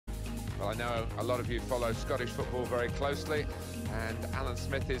Well, I know a lot of you follow Scottish football very closely, and Alan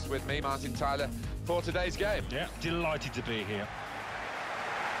Smith is with me, Martin Tyler, for today's game. Yeah, delighted to be here.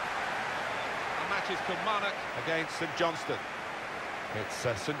 The match is Kilmarnock against St Johnstone. It's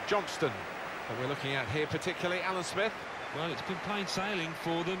St Johnstone that we're looking at here, particularly Alan Smith. Well, it's been plain sailing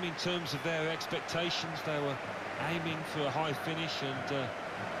for them in terms of their expectations. They were aiming for a high finish, and they're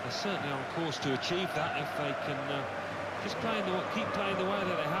certainly on course to achieve that if they can just keep playing the way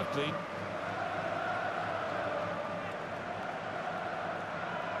that they have been.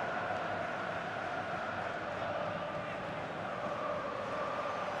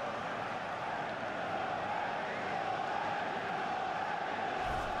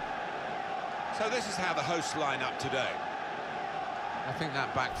 So this is how the hosts line up today. I think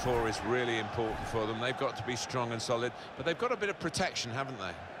that back four is really important for them. They've got to be strong and solid, but they've got a bit of protection, haven't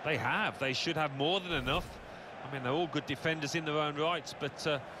they? They have. They should have more than enough. I mean, they're all good defenders in their own rights, but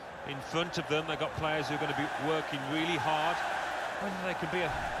in front of them, they've got players who are going to be working really hard. Whether they could be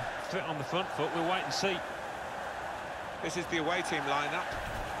a threat on the front foot, we'll wait and see. This is the away team lineup.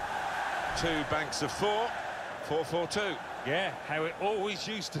 Two banks of four, 4-4-2. Yeah, how it always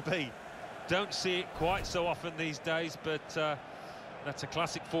used to be. Don't see it quite so often these days, but that's a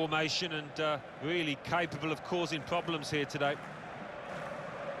classic formation and really capable of causing problems here today.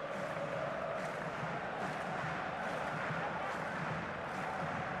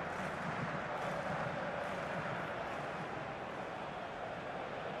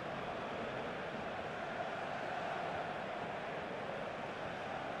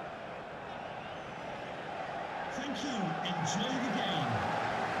 Thank you. Enjoy the game.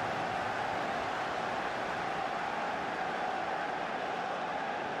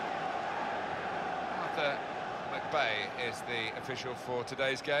 McBay is the official for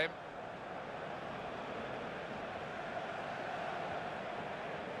today's game.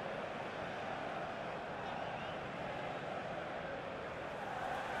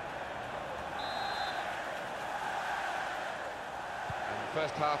 And the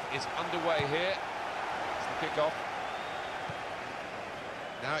first half is underway here. It's the kick-off.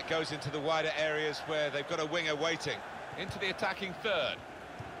 Now it goes into the wider areas where they've got a winger waiting. Into the attacking third.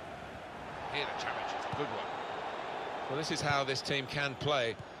 Here the challenge is a good one. Well, this is how this team can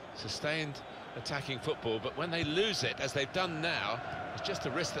play. Sustained attacking football, but when they lose it, as they've done now, there's just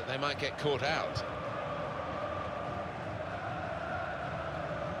a risk that they might get caught out.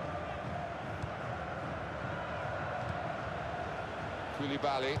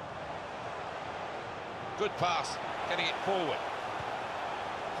 Koulibaly. Good pass, getting it forward.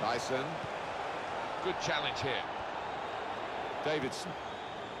 Tyson. Good challenge here. Davidson.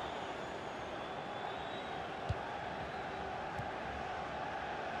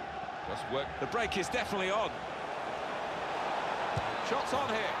 Just work. The break is definitely on. Shots on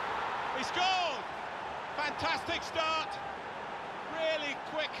here. He scored! Fantastic start. Really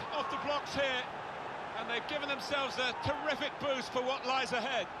quick off the blocks here. And they've given themselves a terrific boost for what lies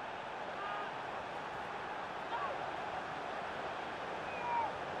ahead.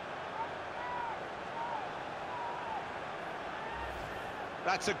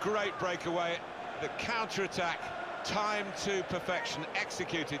 That's a great breakaway. The counter-attack, timed to perfection,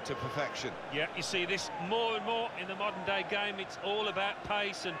 executed to perfection. Yeah, you see this more and more in the modern-day game. It's all about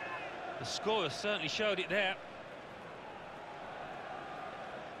pace, and the scorer certainly showed it there.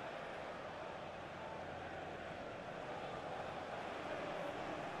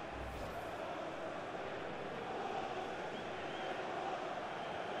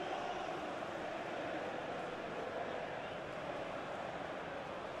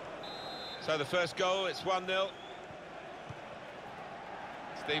 So the first goal, it's 1-0.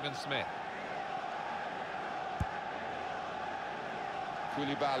 Stephen Smith.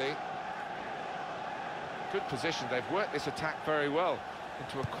 Koulibaly. Good position. They've worked this attack very well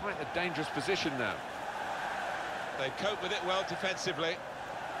into quite a dangerous position now. They've coped with it well defensively.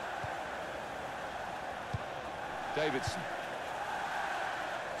 Davidson.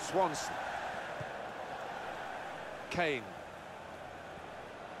 Swanson. Kane.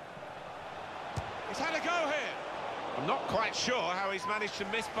 He's had a go here. I'm not quite sure how he's managed to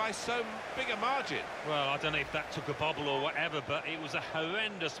miss by so big a margin. Well, I don't know if that took a bobble or whatever, but it was a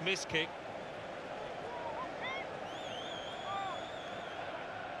horrendous miss kick.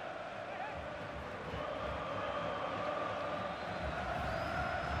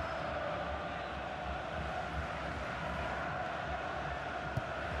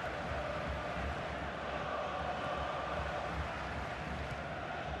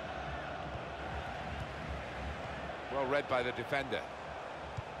 Well read by the defender.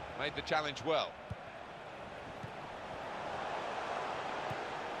 Made the challenge well.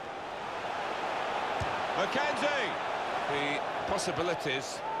 McKenzie! The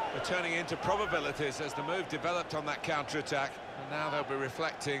possibilities are turning into probabilities as the move developed on that counter-attack, and now they'll be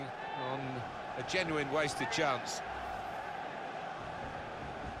reflecting on a genuine wasted chance.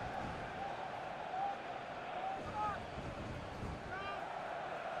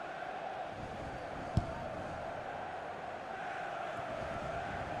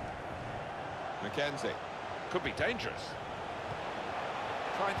 McKenzie could be dangerous.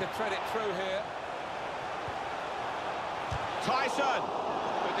 Trying to thread it through here. Tyson!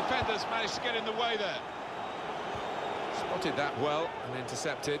 The defenders managed to get in the way there. Spotted that well and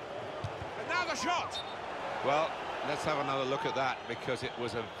intercepted. And now the shot! Well, let's have another look at that, because it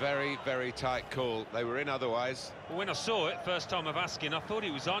was a very, very tight call. They were in otherwise. Well, when I saw it, first time of asking, I thought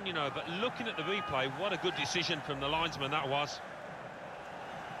it was on, you know, but looking at the replay, what a good decision from the linesman that was.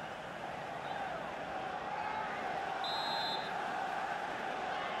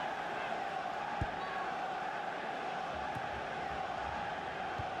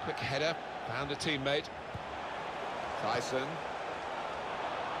 Quick header, found a teammate. Tyson.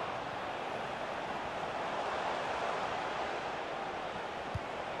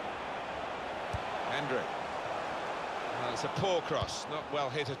 Hendrick. Well, it's a poor cross, not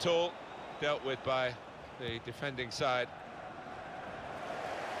well hit at all. Dealt with by the defending side.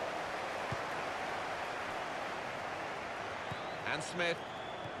 And Smith.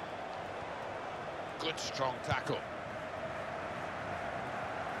 Good strong tackle.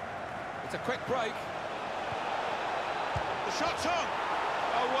 It's a quick break. The shot's on!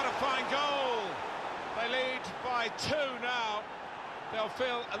 Oh, what a fine goal! They lead by 2 now. They'll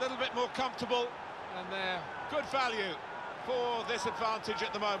feel a little bit more comfortable, and they're good value for this advantage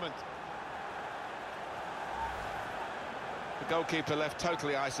at the moment. The goalkeeper left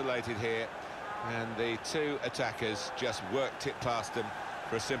totally isolated here, and the 2 attackers just worked it past them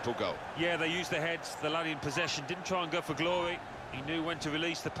for a simple goal. Yeah, they used their heads. The lad in possession didn't try and go for glory. He knew when to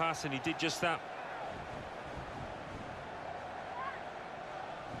release the pass, and he did just that.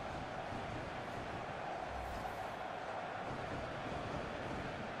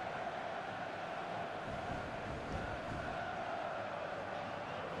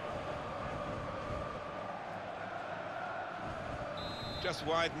 Just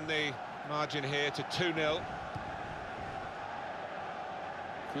widen the margin here to 2-0.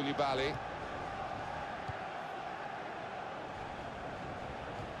 Koulibaly.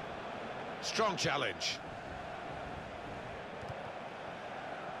 Strong challenge.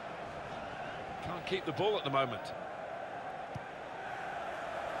 Can't keep the ball at the moment.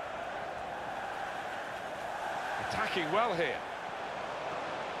 Attacking well here.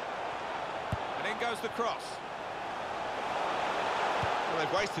 And in goes the cross. Well,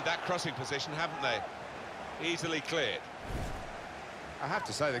 they've wasted that crossing position, haven't they? Easily cleared. I have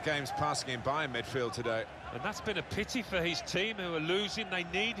to say, the game's passing him by in midfield today. And that's been a pity for his team, who are losing. They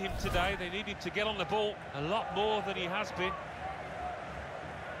need him today. They need him to get on the ball a lot more than he has been.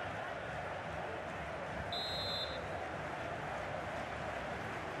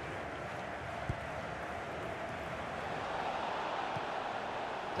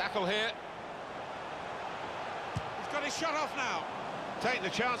 Tackle here. He's got his shot off now. Taking the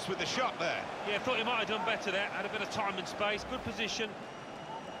chance with the shot there. Yeah, thought he might have done better there. Had a bit of time and space. Good position.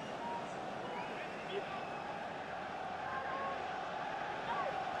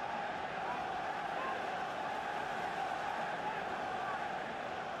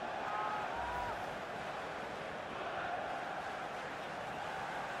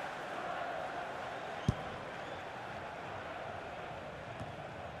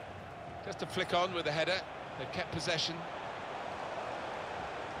 Just a flick on with the header. They've kept possession.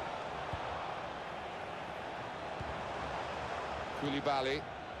 Koulibaly.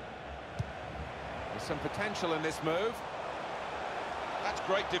 There's some potential in this move. That's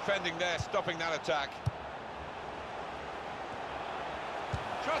great defending there, stopping that attack.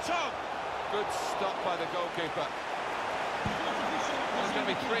 Shot on! Good stop by the goalkeeper. There's going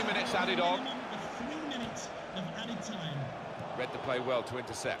to be 3 minutes added on. 3 minutes of added time. Read the play well to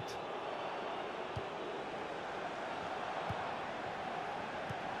intercept.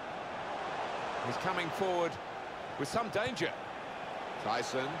 He's coming forward with some danger.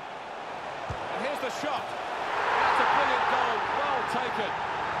 Tyson. And here's the shot. That's a brilliant goal. Well taken.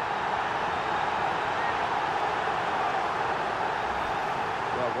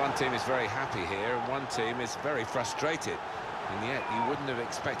 Well, one team is very happy here and one team is very frustrated. And yet you wouldn't have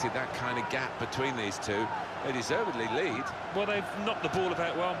expected that kind of gap between these two. They deservedly lead. Well, they've knocked the ball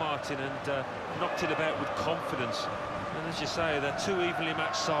about well, Martin, and knocked it about with confidence. And as you say, they're 2 evenly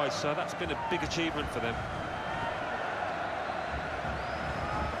matched sides, so that's been a big achievement for them.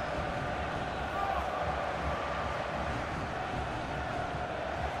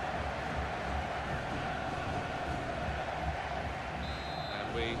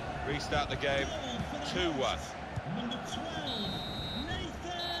 restart the game 2-1. Number 12,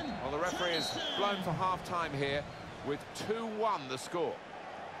 Nathan. Well, the referee has blown for half-time here with 2-1 the score.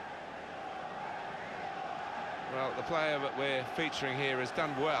 Well, the player that we're featuring here has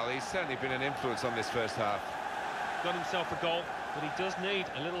done well. He's certainly been an influence on this first half. Got himself a goal, but he does need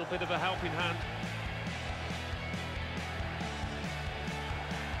a little bit of a helping hand.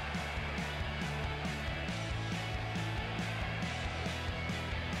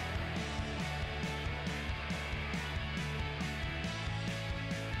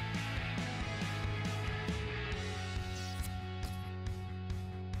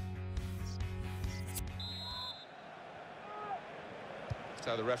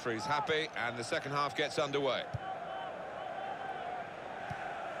 So the referee's happy, and the second half gets underway.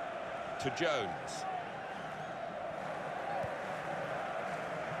 To Jones.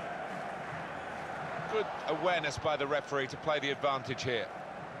 Good awareness by the referee to play the advantage here.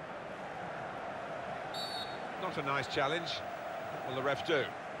 Not a nice challenge. What will the ref do?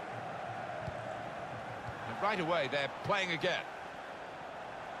 And right away, they're playing again.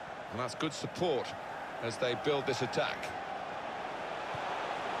 And that's good support as they build this attack.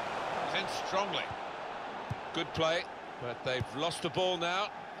 In strongly. Good play, but they've lost the ball now,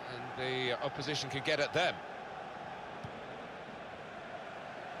 and the opposition can get at them.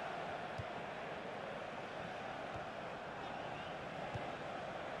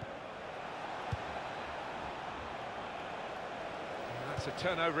 And that's a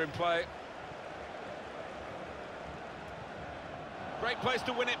turnover in play. Great place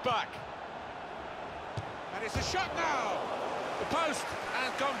to win it back. And it's a shot now. The post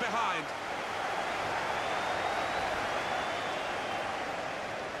and gone behind.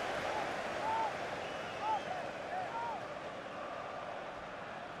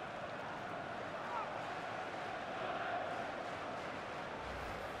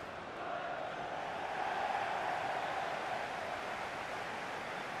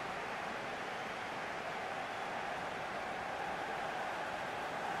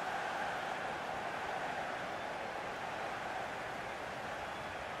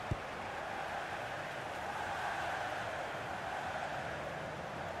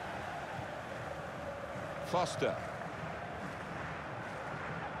 Foster.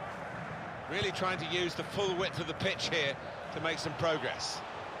 Really trying to use the full width of the pitch here to make some progress.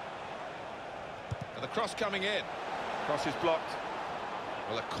 And the cross coming in. Cross is blocked.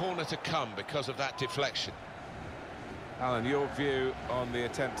 Well, a corner to come because of that deflection. Alan, your view on the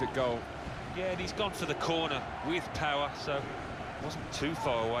attempted goal? Yeah, and he's gone for the corner with power, so wasn't too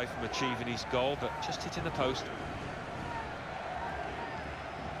far away from achieving his goal, but just hitting the post.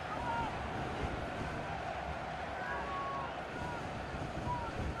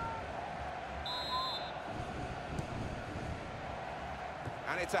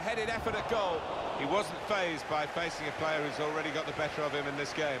 And it's a headed effort at goal. He wasn't fazed by facing a player who's already got the better of him in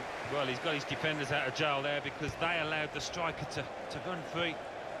this game. Well, he's got his defenders out of jail there because they allowed the striker to run free.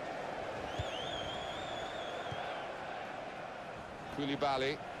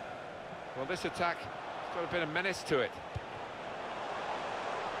 Koulibaly. Well, this attack has got a bit of menace to it.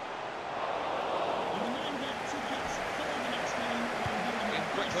 In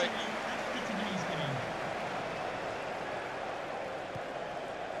quickly.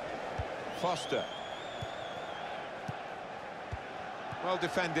 Foster. Well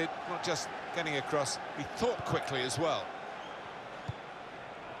defended, not just getting across, he thought quickly as well.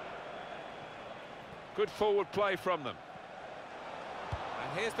 Good forward play from them.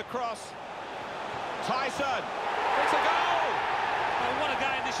 And here's the cross. Tyson! It's a goal! Oh, what a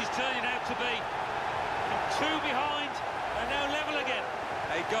game this is turning out to be. From 2 behind, and now level again.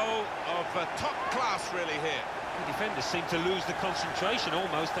 A goal of top class really here. The defenders seemed to lose the concentration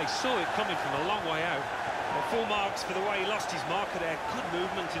almost. They saw it coming from a long way out. Well, full marks for the way he lost his marker there. Good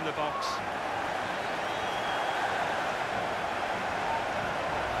movement in the box.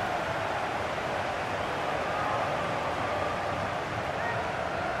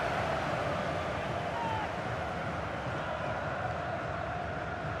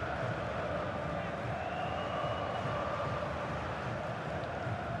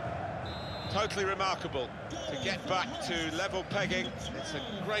 Totally remarkable to get back to level pegging. It's a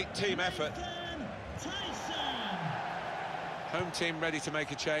great team effort. Home team ready to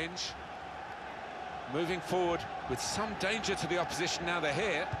make a change. Moving forward with some danger to the opposition now they're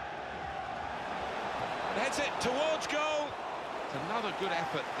here. Heads it towards goal. It's another good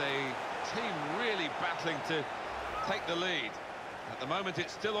effort. The team really battling to take the lead. At the moment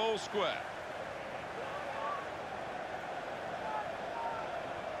it's still all square.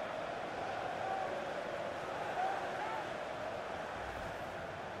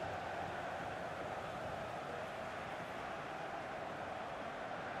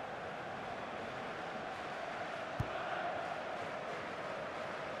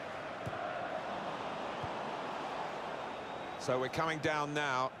 So we're coming down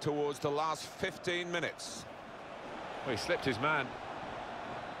now towards the last 15 minutes. Well, he slipped his man.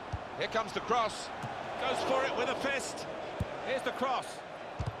 Here comes the cross. Goes for it with a fist. Here's the cross.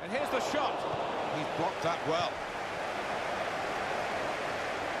 And here's the shot. He's blocked that well.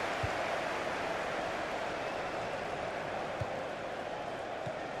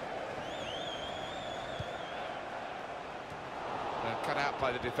 Cut out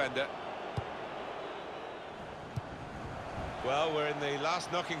by the defender. Well, we're in the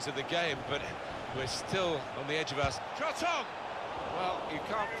last knockings of the game, but we're still on the edge of us. Shot on! Well, you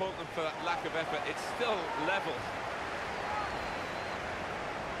can't fault them for that lack of effort. It's still level.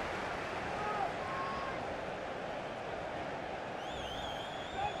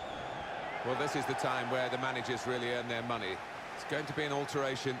 Well, this is the time where the managers really earn their money. It's going to be an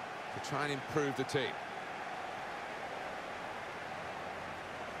alteration to try and improve the team.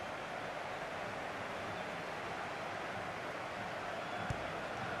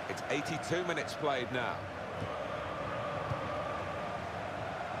 It's 82 minutes played now.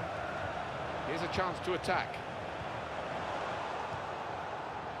 Here's a chance to attack.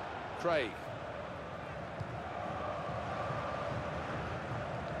 Craig.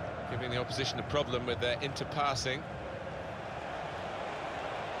 Giving the opposition a problem with their interpassing.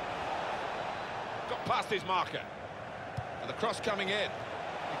 Got past his marker. And the cross coming in.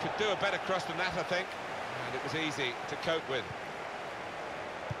 He could do a better cross than that, I think. And it was easy to cope with.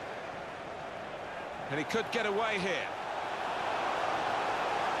 And he could get away here.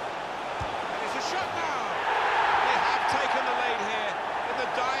 And it's a shot now! They have taken the lead here in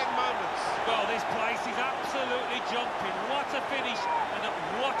the dying moments. Well, this place is absolutely jumping. What a finish and at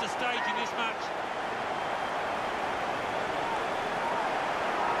what a stage in this match.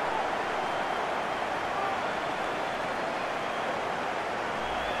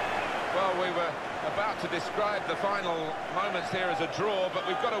 Well, we were about to describe the final moments here as a draw, but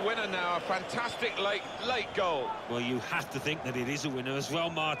we've got a winner now, a fantastic late goal. Well, you have to think that it is a winner as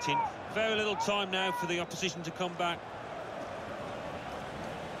well, Martin. Very little time now for the opposition to come back.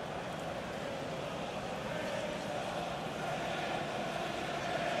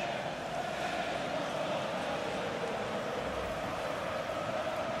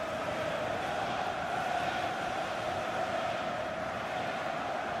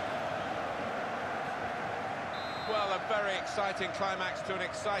 Well, a very exciting climax to an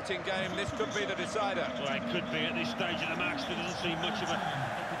exciting game. This could be the decider. Well, it could be at this stage of the match. There doesn't seem much of an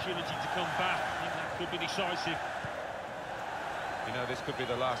opportunity to come back. I think that could be decisive. You know, this could be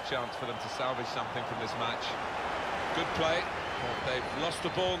the last chance for them to salvage something from this match. Good play. They've lost the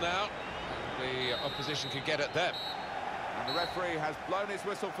ball now. The opposition can get at them. And the referee has blown his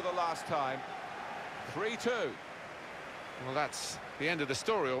whistle for the last time. 3-2. Well, that's the end of the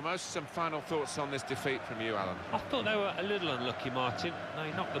story almost. Some final thoughts on this defeat from you, Alan? I thought they were a little unlucky, Martin.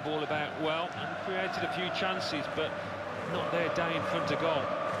 They knocked the ball about well and created a few chances, but not their day in front of goal.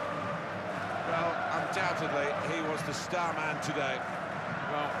 Well, undoubtedly, he was the star man today.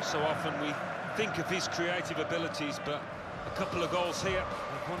 Well, so often we think of his creative abilities, but a couple of goals here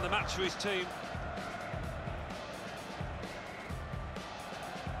have won the match for his team.